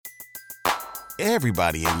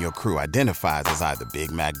Everybody in your crew identifies as either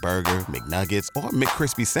Big Mac Burger, McNuggets, or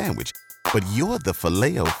McCrispy Sandwich. But you're the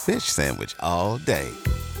Filet-O-Fish Sandwich all day.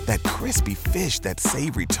 That crispy fish, that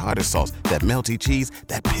savory tartar sauce, that melty cheese,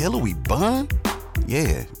 that pillowy bun.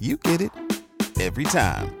 Yeah, you get it. Every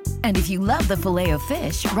time. And if you love the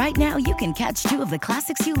Filet-O-Fish, right now you can catch two of the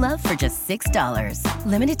classics you love for just $6.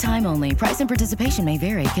 Limited time only. Price and participation may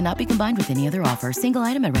vary. Cannot be combined with any other offer. Single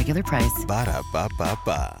item at regular price.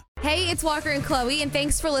 Ba-da-ba-ba-ba. Hey, it's Walker and Chloe, and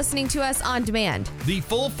thanks for listening to us on demand. The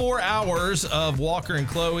full 4 hours of Walker and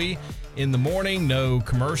Chloe in the morning. No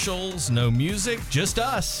commercials, no music, just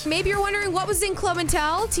us. Maybe you're wondering what was in Club and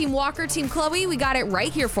Tell. Team Walker, Team Chloe, we got it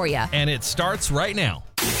right here for you. And it starts right now.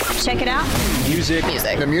 Check it out. Music.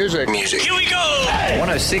 The music. Here we go.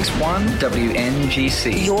 106.1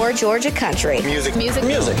 WNGC. Your Georgia country. Music.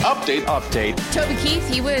 Update. Toby Keith,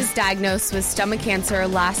 he was diagnosed with stomach cancer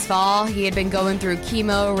last fall. He had been going through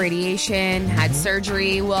chemo, radiation, had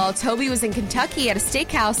surgery. Well, Toby was in Kentucky at a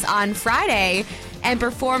steakhouse on Friday and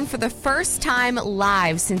performed for the first time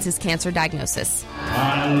live since his cancer diagnosis.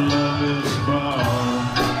 I love this bar.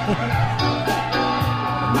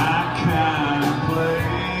 My kind of place.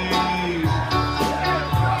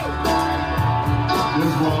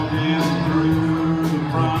 Just walking through the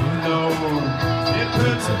front door, it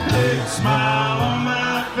puts a big smile on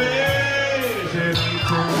my face.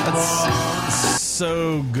 That's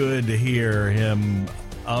so good to hear him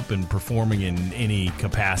up and performing in any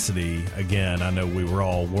capacity again. I know we were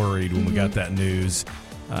all worried when we got that news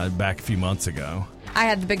back a few months ago. I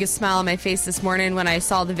had the biggest smile on my face this morning when I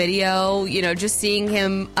saw the video, just seeing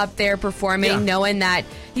him up there performing, knowing that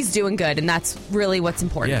he's doing good, and that's really what's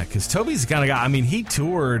important. Yeah, because Toby's the kind of guy, he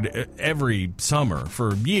toured every summer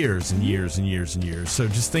for years and years and years and years, so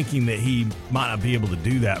just thinking that he might not be able to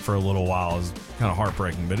do that for a little while is kind of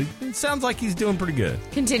heartbreaking, but it sounds like he's doing pretty good.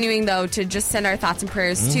 Continuing, though, to just send our thoughts and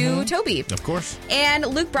prayers to Toby. Of course. And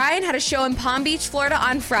Luke Bryan had a show in Palm Beach, Florida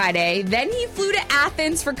on Friday. Then he flew to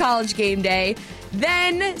Athens for College Game Day.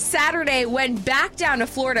 Then Saturday went back down to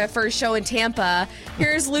Florida for a show in Tampa.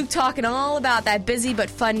 Here's Luke talking all about that busy but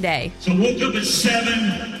fun day. So I woke up at 7.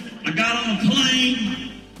 I got on a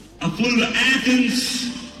plane. I flew to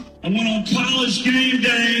Athens. I went on College Game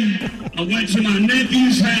Day. I went to my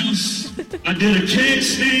nephew's house. I did a keg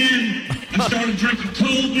stand. I started drinking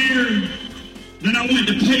cold beer. Then I went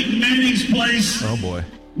to Peyton Manning's place. Oh, boy.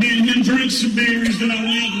 Me and him drank some beers. Then I went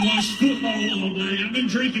and watched football all day. I've been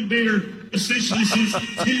drinking beer essentially since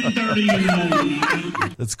 10:30 in the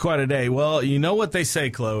morning. That's quite a day. Well, you know what they say,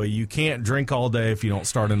 Chloe. You can't drink all day if you don't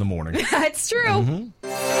start in the morning. That's true.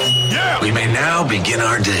 Yeah. We may now begin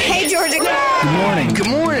our day. Hey, Georgia. Good morning. Good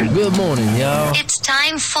morning. Good morning, y'all. It's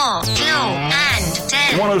time for Flo and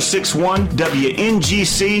Ten. 106.1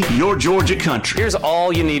 WNGC, your Georgia country. Here's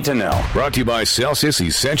all you need to know. Brought to you by Celsius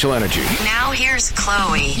Essential Energy. Now here's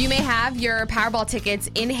Chloe. You may have your Powerball tickets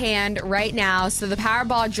in hand right now. So the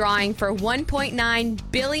Powerball drawing for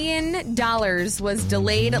 $1.9 billion was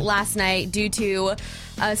delayed last night due to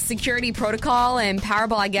a security protocol, and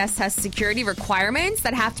Powerball, I guess, has security requirements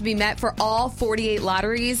that have to be met for all 48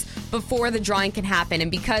 lotteries before the drawing can happen.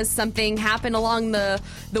 And because something happened along the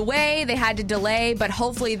way, they had to delay, but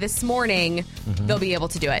hopefully this morning they'll be able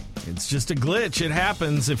to do it. It's just a glitch. It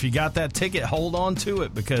happens. If you got that ticket, hold on to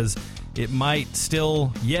it because it might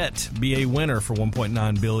still yet be a winner for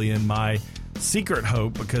 $1.9 billion. My secret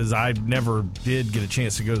hope, because I never did get a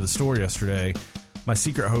chance to go to the store yesterday, my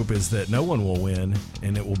secret hope is that no one will win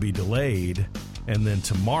and it will be delayed, and then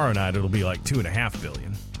tomorrow night it'll be like $2.5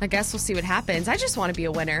 billion. I guess we'll see what happens. I just want to be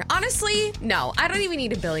a winner. Honestly, no, I don't even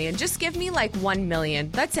need $1 billion. Just give me like $1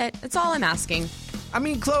 million. That's it. That's all I'm asking.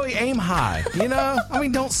 Chloe, aim high,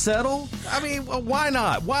 don't settle. Why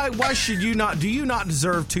not? Why should you not? Do you not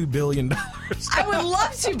deserve $2 billion? I would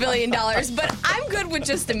love $2 billion, but I'm good with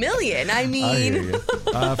just $1 million. I hear you.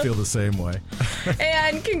 I feel the same way.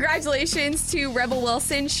 And congratulations to Rebel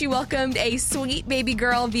Wilson. She welcomed a sweet baby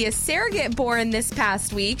girl via surrogate born this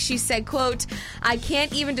past week. She said, quote, "I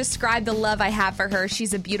can't even describe the love I have for her.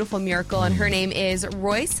 She's a beautiful miracle, and her name is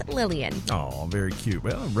Royce Lillian." Oh, very cute.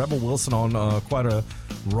 Well, Rebel Wilson on quite a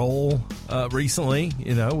roll recently,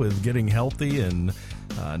 with getting healthy and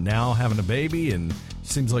now having a baby, and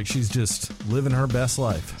seems like she's just living her best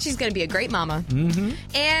life. She's going to be a great mama.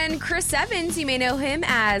 And Chris Evans, you may know him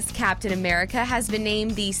as Captain America, has been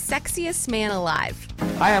named the sexiest man alive.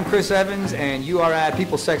 Hi, I'm Chris Evans, and you are at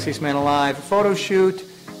People's Sexiest Man Alive photo shoot,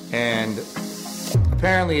 and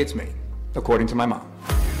apparently it's me, according to my mom.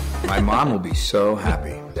 My mom will be so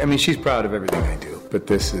happy. She's proud of everything I do, but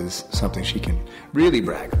this is something she can really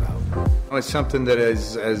brag about. It's something that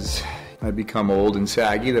as I become old and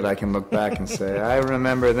saggy that I can look back and say, I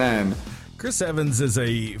remember then. Chris Evans is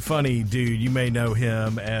a funny dude. You may know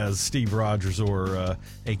him as Steve Rogers or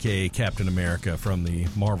a.k.a. Captain America from the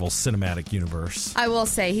Marvel Cinematic Universe. I will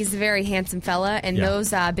say he's a very handsome fella, and those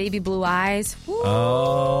baby blue eyes. Woo,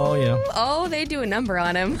 oh, yeah. Oh, they do a number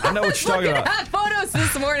on him. I know what you're talking about. At photos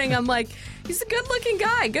this morning, I'm like, he's a good-looking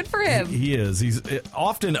guy. Good for him. He is. He's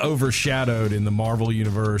often overshadowed in the Marvel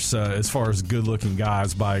Universe as far as good-looking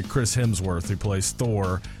guys by Chris Hemsworth, who plays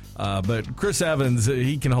Thor. But Chris Evans,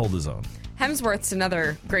 he can hold his own. Hemsworth's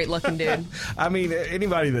another great-looking dude. I mean,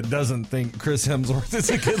 anybody that doesn't think Chris Hemsworth is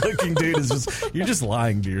a good-looking dude is you're just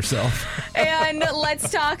lying to yourself. And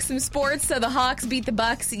let's talk some sports. So the Hawks beat the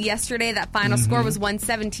Bucks yesterday. That final score was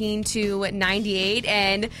 117-98,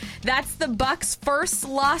 and that's the Bucks' first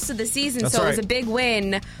loss of the season. That's so right. it was a big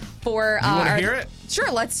win for. You want to hear it?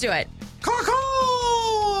 Sure, let's do it. Caw-caw!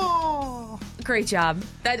 Great job.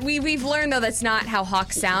 That we've learned though that's not how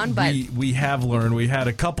Hawks sound, but we have learned. We had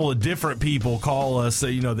a couple of different people call us,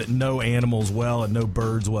 that know animals well and know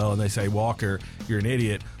birds well, and they say, Walker, you're an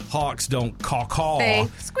idiot. Hawks don't caw-caw. They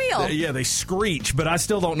squeal. They screech, but I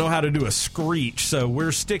still don't know how to do a screech, so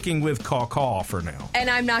we're sticking with caw-caw for now. And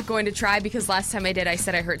I'm not going to try because last time I did, I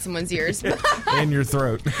said I hurt someone's ears. In your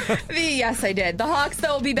throat. Yes, I did. The Hawks,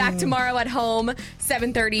 though, will be back tomorrow at home,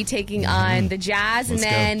 7:30, taking on the Jazz. Let's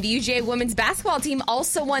and then go. the UGA women's basketball team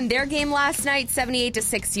also won their game last night,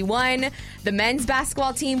 78-61. The men's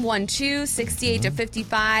basketball team won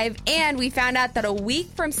 68-55. And we found out that a week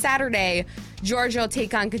from Saturday, Georgia will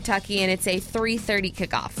take on Kentucky, and it's a 3:30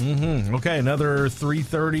 kickoff. Okay, another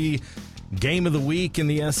 3:30 game of the week in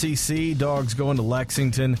the SEC. Dogs going to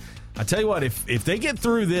Lexington. I tell you what, if they get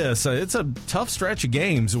through this, it's a tough stretch of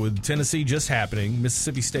games with Tennessee just happening,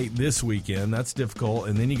 Mississippi State this weekend. That's difficult,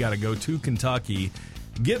 and then you got to go to Kentucky.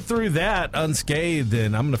 Get through that unscathed,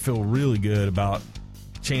 and I'm going to feel really good about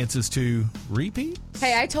chances to repeat.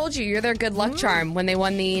 Hey, I told you, you're their good luck charm when they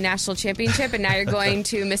won the national championship, and now you're going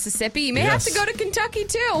to Mississippi. You may have to go to Kentucky,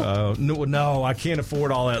 too. No, I can't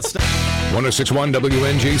afford all that stuff. 106.1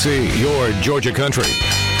 WNGC, your Georgia country.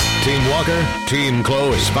 Team Walker, Team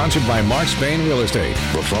Chloe, sponsored by Mark Spain Real Estate.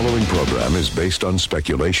 The following program is based on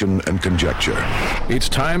speculation and conjecture. It's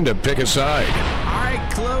time to pick a side. All right,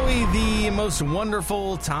 Chloe, the most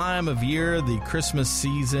wonderful time of year, the Christmas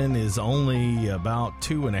season, is only about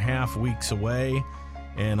 2.5 weeks away.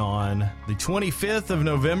 And on the 25th of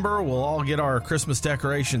November, we'll all get our Christmas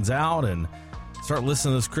decorations out and start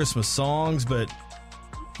listening to those Christmas songs. But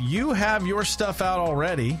you have your stuff out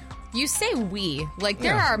already. You say we. Like,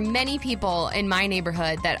 there are many people in my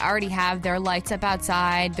neighborhood that already have their lights up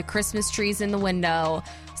outside, the Christmas trees in the window.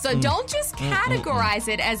 So don't just categorize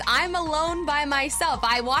it as I'm alone by myself.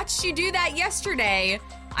 I watched you do that yesterday.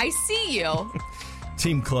 I see you.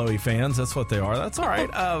 Team Chloe fans, that's what they are. That's all right.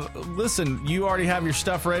 Listen, you already have your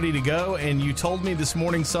stuff ready to go, and you told me this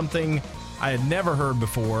morning something I had never heard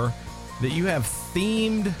before, that you have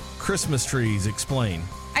themed Christmas trees. Explain.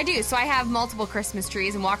 I do. So I have multiple Christmas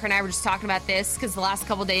trees, and Walker and I were just talking about this because the last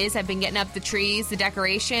couple days I've been getting up the trees, the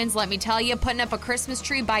decorations. Let me tell you, putting up a Christmas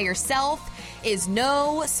tree by yourself is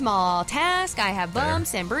no small task. I have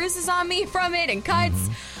bumps and bruises on me from it and cuts.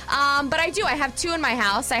 But I do. I have two in my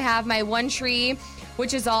house. I have my one tree,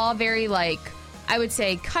 which is all very, like, I would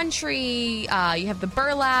say country. You have the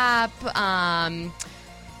burlap.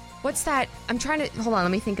 What's that? I'm trying to... Hold on,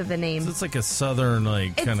 let me think of the name. So it's like a southern,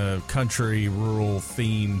 kind of country,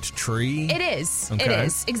 rural-themed tree? It is. Okay. It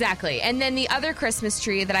is, exactly. And then the other Christmas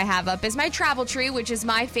tree that I have up is my travel tree, which is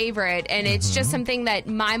my favorite. And it's just something that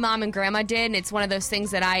my mom and grandma did. And it's one of those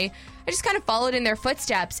things that I just kind of followed in their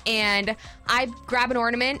footsteps. And I grab an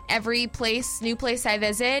ornament every new place I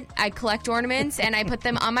visit. I collect ornaments and I put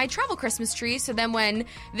them on my travel Christmas tree. So then when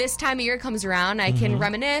this time of year comes around, I can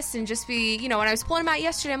reminisce and just be, when I was pulling them out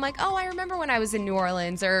yesterday, I'm like, oh, I remember when I was in New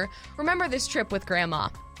Orleans, or remember this trip with Grandma.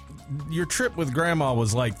 Your trip with Grandma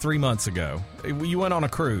was like 3 months ago. You went on a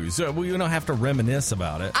cruise. We don't have to reminisce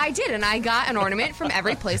about it. I did, and I got an ornament from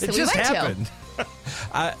every place that we just went happened.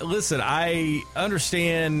 to. Listen, I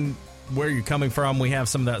understand where you're coming from. We have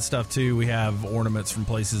some of that stuff too. We have ornaments from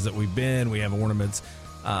places that we've been. We have ornaments,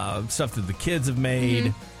 stuff that the kids have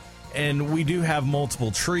made. And we do have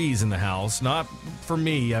multiple trees in the house. Not for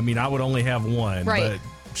me. I mean, I would only have one. Right. But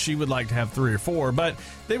she would like to have 3 or 4. But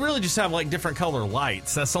they really just have like different color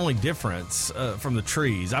lights. That's the only difference from the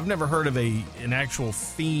trees. I've never heard of an actual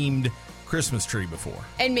themed Christmas tree before.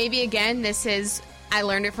 And maybe, again, I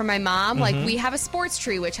learned it from my mom. Like, we have a sports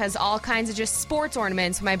tree, which has all kinds of just sports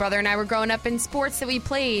ornaments. When my brother and I were growing up in sports that we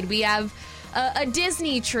played. We have a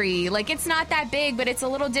Disney tree. Like, it's not that big, but it's a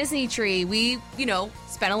little Disney tree. We,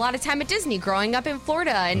 spent a lot of time at Disney growing up in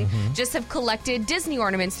Florida and just have collected Disney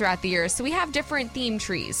ornaments throughout the years. So we have different themed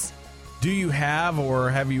trees. Do you have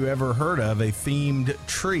or have you ever heard of a themed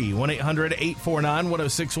tree?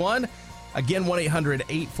 1-800-849-1061. Again,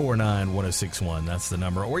 1-800-849-1061. That's the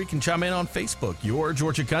number. Or you can chime in on Facebook, Your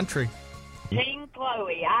Georgia Country. Team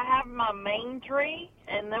Chloe, I have my main tree,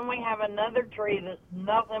 and then we have another tree that's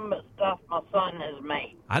nothing but stuff my son has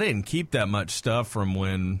made. I didn't keep that much stuff from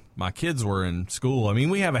when my kids were in school. I mean,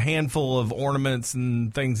 we have a handful of ornaments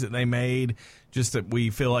and things that they made, just that we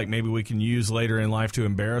feel like maybe we can use later in life to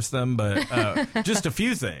embarrass them, but just a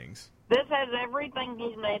few things. This has everything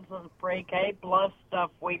he's made since pre-K, plus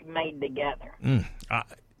stuff we've made together.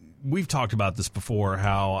 We've talked about this before,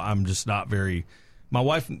 how I'm just not very... My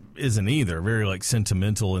wife isn't either, very like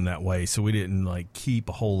sentimental in that way, so we didn't like keep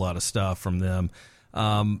a whole lot of stuff from them.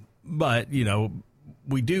 But,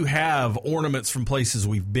 we do have ornaments from places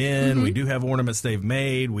we've been. Mm-hmm. We do have ornaments they've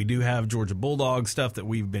made. We do have Georgia Bulldog stuff that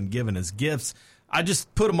we've been given as gifts. I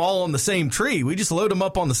just put them all on the same tree. We just load them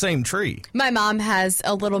up on the same tree. My mom has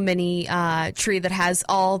a little mini tree that has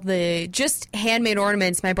all the just handmade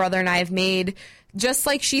ornaments my brother and I have made, just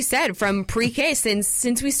like she said, from pre-K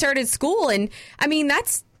since we started school. And, I mean,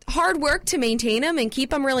 that's hard work to maintain them and keep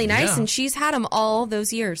them really nice, and she's had them all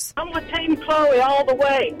those years. I'm with Team Chloe all the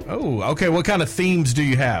way. Oh, okay. What kind of themes do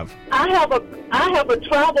you have? I have a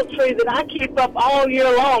travel tree that I keep up all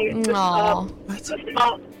year long.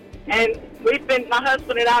 And my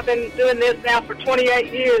husband and I have been doing this now for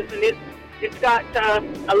 28 years, and it's got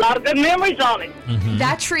a lot of good memories on it. Mm-hmm.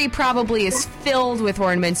 That tree probably is filled with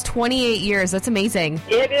ornaments. 28 years. That's amazing.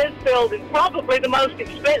 It is filled. It's probably the most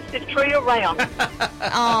expensive tree around.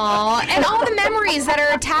 Aw, and all the memories that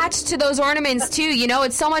are attached to those ornaments, too.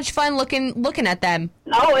 It's so much fun looking at them.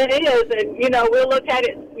 Oh, it is. And, we'll look at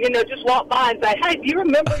it, just walk by and say, hey, do you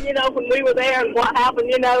remember, when we were there and what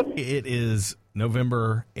happened, It is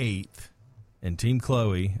November 8th, and Team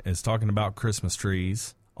Chloe is talking about Christmas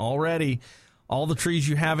trees. Already, all the trees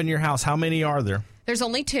you have in your house, how many are there? There's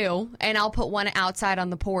only 2, and I'll put one outside on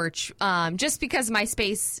the porch just because my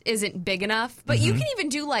space isn't big enough. But you can even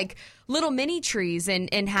do, like, little mini trees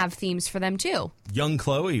and have themes for them, too. Young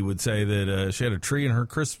Chloe would say that she had a tree in her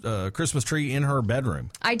Christmas tree in her bedroom.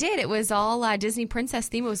 I did. It was all Disney princess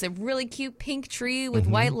theme. It was a really cute pink tree with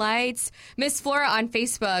white lights. Miss Flora on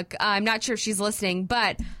Facebook, I'm not sure if she's listening,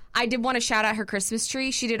 but... I did want to shout out her Christmas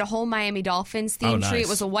tree. She did a whole Miami Dolphins themed tree. It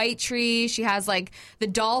was a white tree. She has like the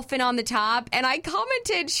dolphin on the top. And I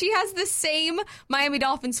commented she has the same Miami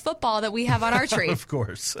Dolphins football that we have on our tree. Of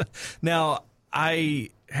course. Now, I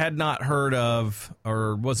had not heard of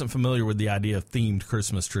or wasn't familiar with the idea of themed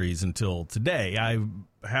Christmas trees until today. I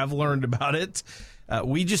have learned about it.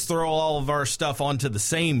 We just throw all of our stuff onto the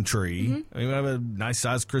same tree. Mm-hmm. I mean, we have a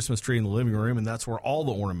nice-sized Christmas tree in the living room, and that's where all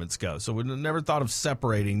the ornaments go. So we never thought of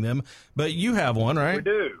separating them. But you have one, right? We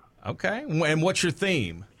do. Okay. And what's your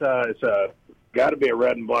theme? It's got to be a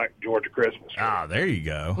red and black Georgia Christmas tree. Ah, there you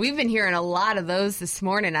go. We've been hearing a lot of those this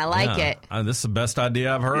morning. I like it. This is the best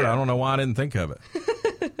idea I've heard. Yeah. I don't know why I didn't think of it.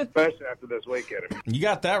 Especially after this weekend. You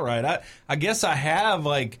got that right. I guess I have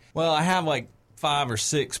I have 5 or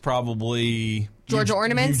 6 probably Georgia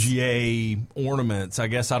ornaments? UGA ornaments. I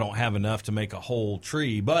guess I don't have enough to make a whole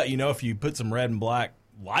tree. But, if you put some red and black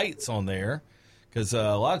lights on there, because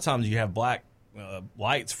a lot of times you have black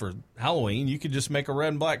lights for Halloween, you could just make a red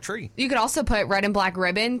and black tree. You could also put red and black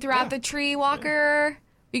ribbon throughout the tree, Walker.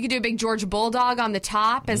 You could do a big Georgia Bulldog on the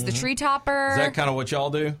top as the tree topper. Is that kind of what y'all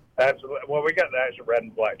do? Absolutely. Well, we got the actual red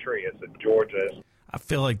and black tree. It's a Georgia. I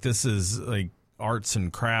feel like this is arts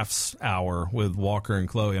and crafts hour with Walker and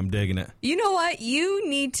Chloe. I'm digging it. You know what? You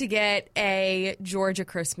need to get a Georgia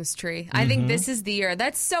Christmas tree. I think this is the year.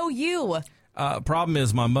 That's so you. Problem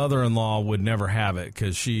is my mother-in-law would never have it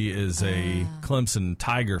because she is a Clemson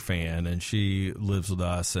Tiger fan and she lives with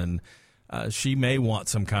us, and she may want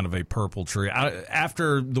some kind of a purple tree.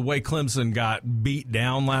 After the way Clemson got beat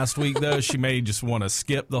down last week, though, she may just want to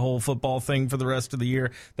skip the whole football thing for the rest of the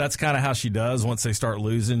year. That's kind of how she does. Once they start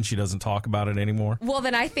losing, she doesn't talk about it anymore. Well,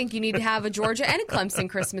 then I think you need to have a Georgia and a Clemson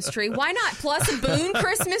Christmas tree. Why not? Plus a Boone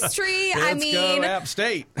Christmas tree. Let's go App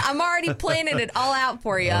State. I'm already planning it all out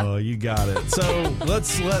for you. Oh, you got it. So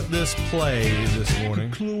let's let this play this morning.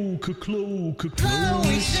 Chloe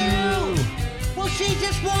Sue. Well, she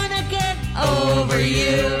just wanna get over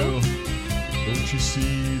you. Don't you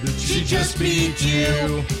see that she just beat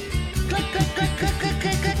you?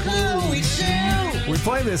 Chloe Sue. With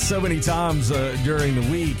play this so many times during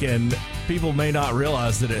the week, and people may not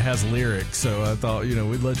realize that it has lyrics. So I thought, we'd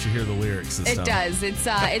let you hear the lyrics this time. It does.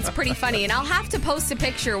 It's pretty funny. And I'll have to post a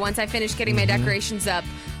picture once I finish getting my decorations up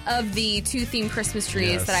of the 2 themed Christmas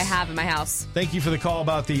trees that I have in my house. Thank you for the call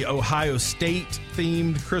about the Ohio State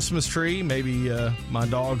themed Christmas tree. Maybe my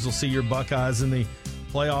dogs will see your Buckeyes in the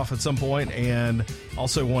playoff at some point. And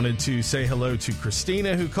also wanted to say hello to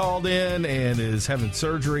Christina, who called in and is having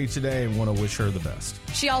surgery today, and want to wish her the best.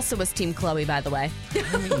 She also was Team Chloe, by the way.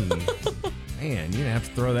 Man, you didn't have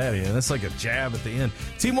to throw that in. That's like a jab at the end.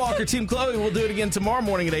 Team Walker, Team Chloe, we'll do it again tomorrow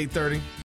morning at 8:30.